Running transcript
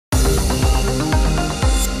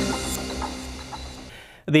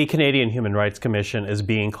The Canadian Human Rights Commission is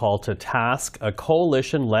being called to task. A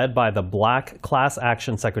coalition led by the Black Class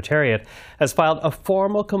Action Secretariat has filed a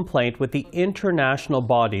formal complaint with the international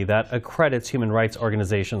body that accredits human rights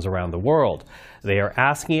organizations around the world. They are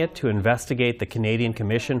asking it to investigate the Canadian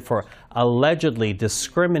Commission for allegedly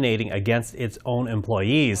discriminating against its own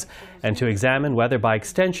employees and to examine whether, by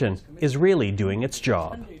extension, is really doing its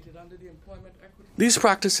job. These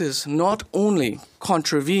practices not only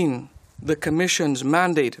contravene the Commission's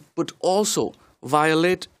mandate, but also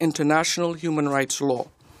violate international human rights law,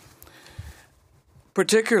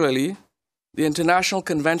 particularly the International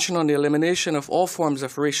Convention on the Elimination of All Forms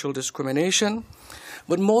of Racial Discrimination,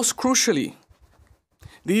 but most crucially,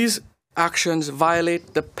 these actions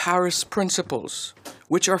violate the Paris Principles,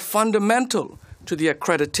 which are fundamental to the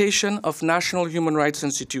accreditation of national human rights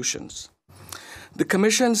institutions. The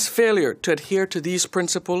Commission's failure to adhere to these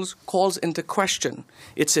principles calls into question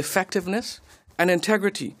its effectiveness and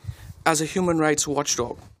integrity as a human rights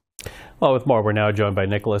watchdog. Well, with more, we're now joined by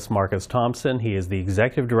Marcus Thompson. He is the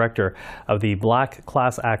Executive Director of the Black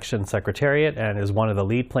Class Action Secretariat and is one of the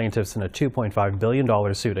lead plaintiffs in a $2.5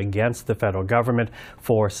 billion suit against the federal government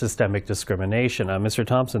for systemic discrimination. Mr.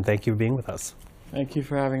 Thompson, thank you for being with us. Thank you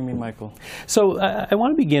for having me, Michael. So I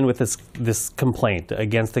want to begin with this complaint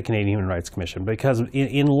against the Canadian Human Rights Commission, because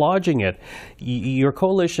in lodging it, your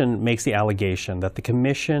coalition makes the allegation that the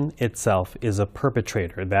Commission itself is a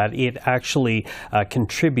perpetrator, that it actually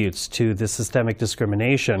contributes to the systemic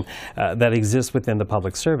discrimination that exists within the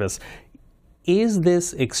public service. Is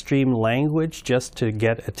this extreme language just to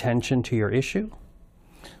get attention to your issue?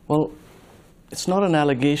 Well, it's not an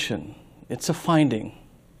allegation, it's a finding.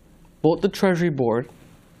 Both the Treasury Board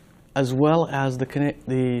as well as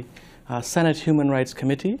the Senate Human Rights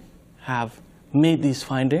Committee have made these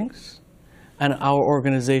findings, and our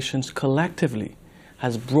organizations collectively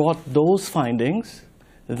has brought those findings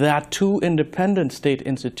that two independent state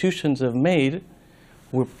institutions have made.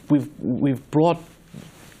 We've brought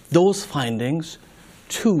those findings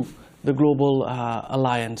to the Global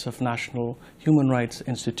Alliance of National Human Rights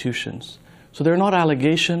Institutions. So they're not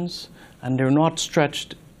allegations and they're not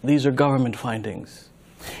stretched. These are government findings.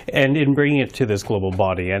 And in bringing it to this global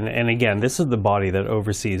body, and again, this is the body that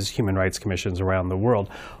oversees human rights commissions around the world,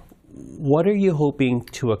 what are you hoping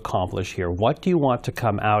to accomplish here? What do you want to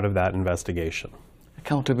come out of that investigation?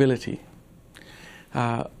 Accountability.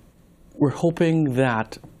 We're hoping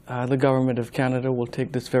that the Government of Canada will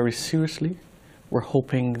take this very seriously. We're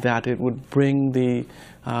hoping that it would bring the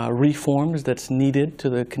reforms that's needed to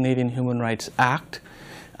the Canadian Human Rights Act.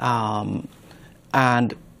 And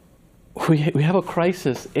we have a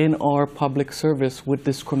crisis in our public service with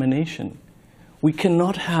discrimination. We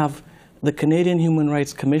cannot have the Canadian Human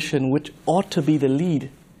Rights Commission, which ought to be the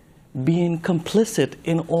lead, being complicit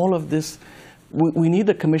in all of this. We need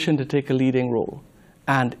the Commission to take a leading role.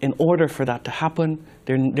 And in order for that to happen,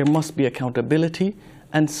 there must be accountability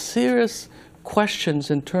and serious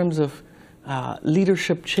questions in terms of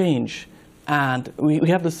leadership change. And we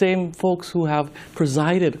have the same folks who have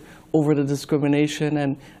presided over the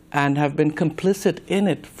discrimination and have been complicit in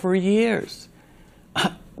it for years.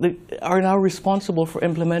 They are now responsible for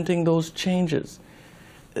implementing those changes.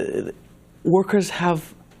 Workers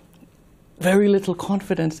have very little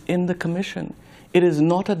confidence in the Commission. It is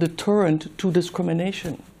not a deterrent to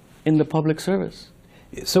discrimination in the public service.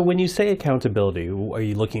 So when you say accountability, are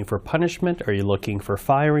you looking for punishment? Are you looking for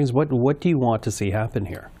firings? What do you want to see happen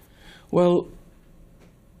here? Well,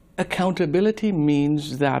 accountability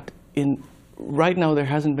means that right now there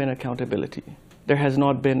hasn't been accountability. There has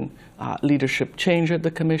not been leadership change at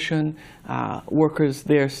the Commission. Workers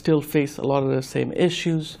there still face a lot of the same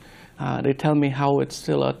issues. They tell me how it's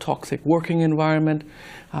still a toxic working environment.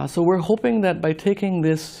 So we're hoping that by taking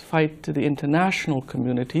this fight to the international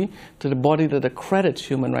community, to the body that accredits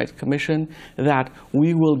Human Rights Commission, that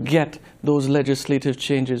we will get those legislative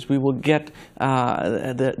changes. We will get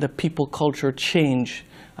the people culture change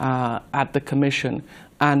at the Commission.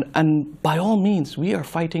 And by all means, we are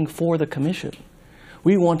fighting for the Commission.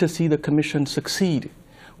 We want to see the Commission succeed.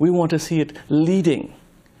 We want to see it leading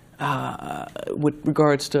with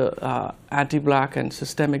regards to anti-Black and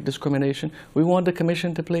systemic discrimination. We want the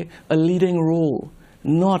Commission to play a leading role,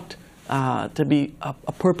 not to be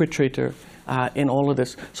a perpetrator in all of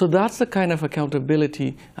this. So that's the kind of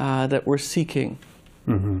accountability that we're seeking.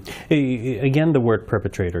 Mm-hmm. Again, the word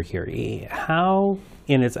perpetrator here. How,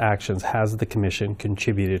 in its actions, has the Commission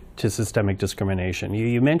contributed to systemic discrimination?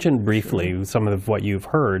 You mentioned briefly some of what you've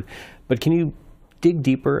heard, but can you dig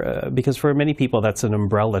deeper? Because for many people that's an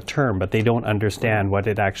umbrella term, but they don't understand what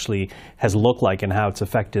it actually has looked like and how it's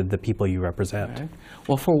affected the people you represent. Okay.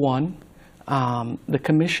 Well, for one, The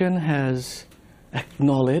Commission has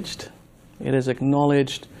acknowledged,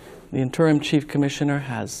 the interim Chief Commissioner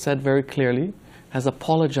has said very clearly, has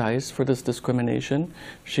apologized for this discrimination.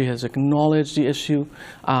 She has acknowledged the issue.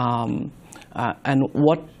 And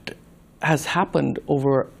what has happened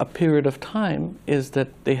over a period of time is that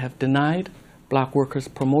they have denied black workers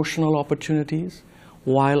promotional opportunities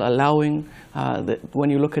while allowing, when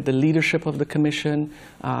you look at the leadership of the Commission,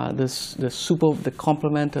 the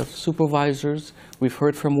complement of supervisors, we've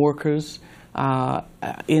heard from workers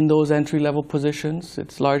in those entry-level positions.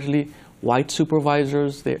 It's largely white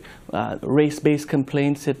supervisors, race-based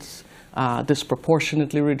complaints, it's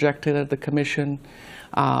disproportionately rejected at the Commission.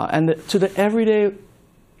 And to the everyday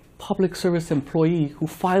public service employee who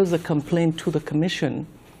files a complaint to the Commission,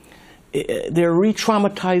 they're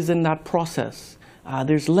re-traumatized in that process.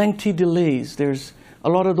 There's lengthy delays, there's a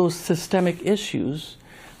lot of those systemic issues,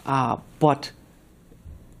 but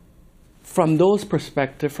from those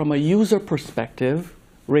perspective, from a user perspective,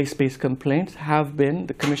 race-based complaints have been,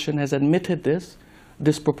 the Commission has admitted this,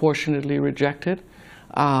 disproportionately rejected.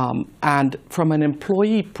 And from an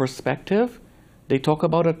employee perspective, they talk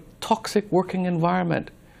about a toxic working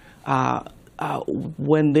environment.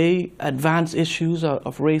 When they advance issues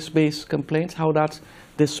of race-based complaints, how that's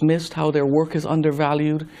dismissed, how their work is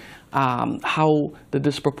undervalued, how the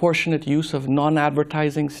disproportionate use of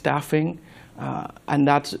non-advertising staffing, and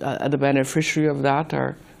that's the beneficiary of that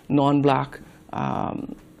are non-black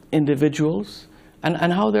individuals,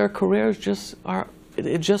 and how their careers just are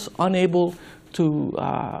unable to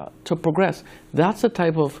progress. That's the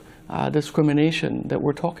type of discrimination that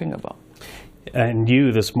we're talking about. And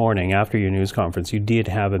you, this morning, after your news conference, you did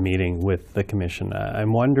have a meeting with the Commission.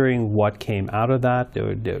 I'm wondering what came out of that.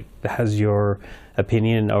 Has your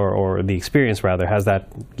opinion, or the experience rather, has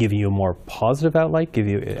that given you a more positive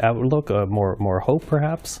outlook, more hope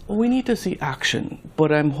perhaps? We need to see action,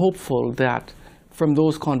 but I'm hopeful that from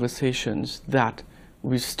those conversations that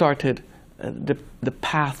we started the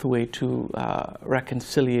pathway to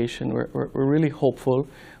reconciliation. We're really hopeful,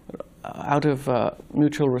 out of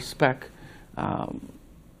mutual respect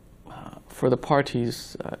for the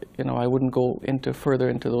parties. I wouldn't go further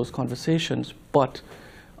into those conversations, but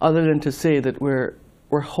other than to say that we're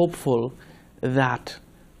hopeful that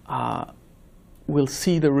we'll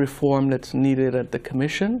see the reform that's needed at the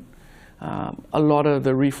Commission. A lot of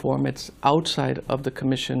the reform, it's outside of the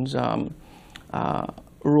Commission's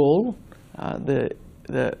role.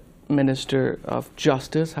 The Minister of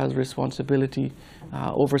Justice has responsibility,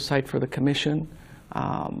 oversight for the Commission,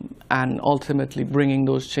 and ultimately bringing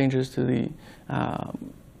those changes to the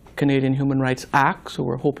Canadian Human Rights Act. So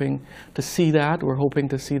we're hoping to see that. We're hoping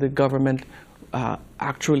to see the government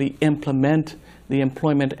actually implement the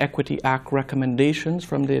Employment Equity Act recommendations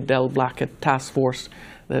from the Adele Blackett Task Force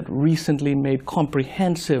that recently made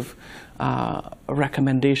comprehensive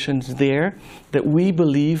recommendations there that we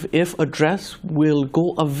believe, if addressed, will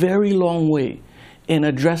go a very long way in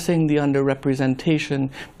addressing the underrepresentation,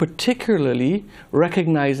 particularly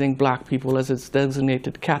recognizing black people as its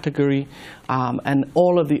designated category, and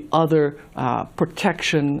all of the other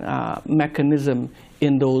protection mechanism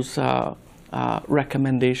in those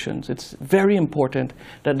recommendations. It's very important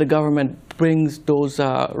that the government brings those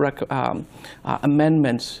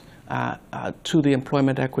amendments to the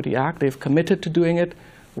Employment Equity Act. They've committed to doing it.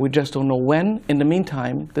 We just don't know when. In the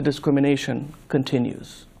meantime, the discrimination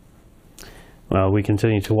continues. Well, we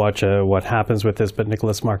continue to watch what happens with this, but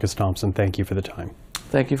Marcus Thompson, thank you for the time.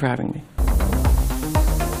 Thank you for having me.